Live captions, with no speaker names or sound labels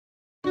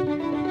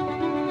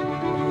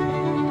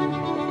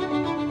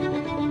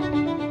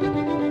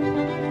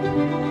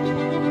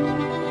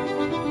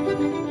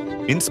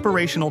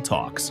Inspirational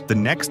Talks, the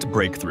next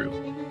breakthrough.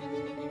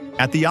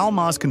 At the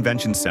Almaz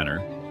Convention Center,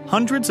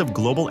 hundreds of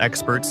global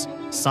experts,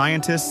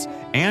 scientists,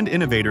 and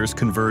innovators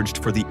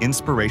converged for the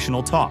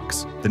Inspirational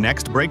Talks, the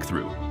next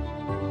breakthrough.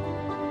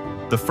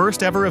 The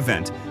first ever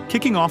event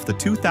kicking off the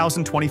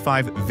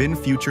 2025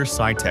 VinFuture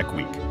Sci-Tech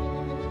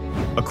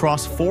Week.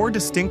 Across 4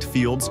 distinct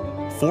fields,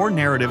 4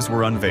 narratives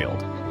were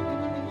unveiled.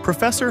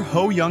 Professor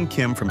Ho Young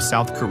Kim from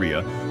South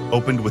Korea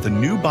opened with a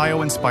new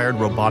bio-inspired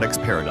robotics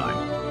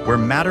paradigm, where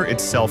matter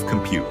itself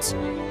computes,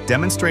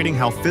 demonstrating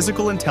how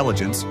physical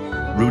intelligence,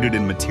 rooted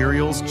in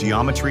materials,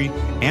 geometry,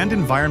 and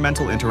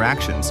environmental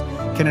interactions,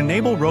 can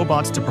enable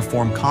robots to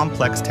perform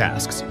complex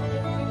tasks.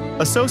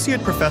 Associate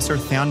Professor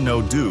Thanh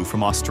Nho Do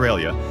from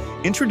Australia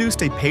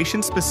introduced a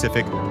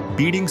patient-specific,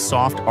 beating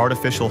soft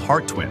artificial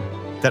heart twin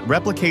that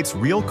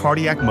replicates real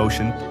cardiac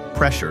motion,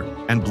 pressure,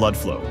 and blood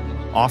flow,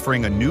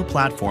 offering a new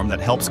platform that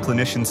helps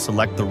clinicians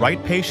select the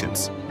right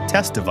patients,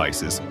 test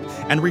devices,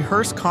 and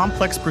rehearse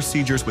complex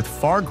procedures with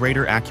far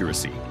greater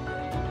accuracy.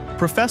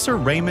 Professor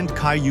Raymond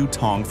Kai-Yu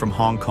Tong from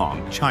Hong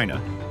Kong, China,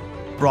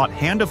 brought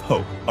Hand of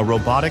Hope, a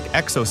robotic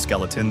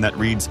exoskeleton that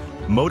reads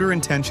motor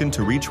intention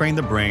to retrain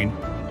the brain,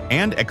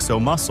 and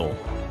Exomuscle,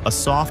 a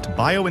soft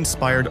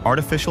bio-inspired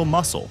artificial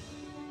muscle,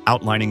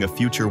 outlining a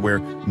future where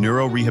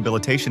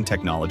neurorehabilitation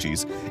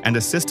technologies and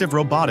assistive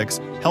robotics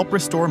help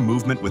restore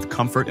movement with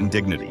comfort and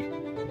dignity.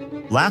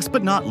 Last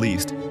but not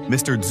least,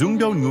 Mr. Dung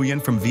Do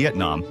Nguyen from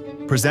Vietnam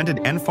presented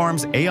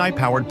Enfarm's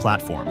AI-powered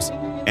platforms,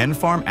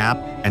 Enfarm App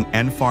and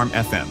Enfarm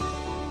FM,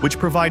 which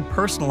provide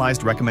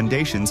personalized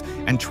recommendations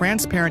and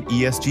transparent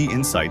ESG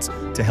insights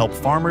to help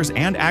farmers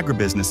and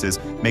agribusinesses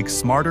make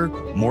smarter,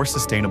 more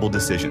sustainable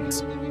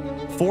decisions.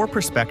 4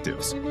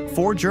 perspectives,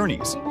 4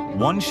 journeys,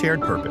 1 shared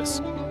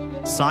purpose.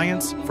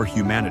 Science for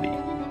humanity.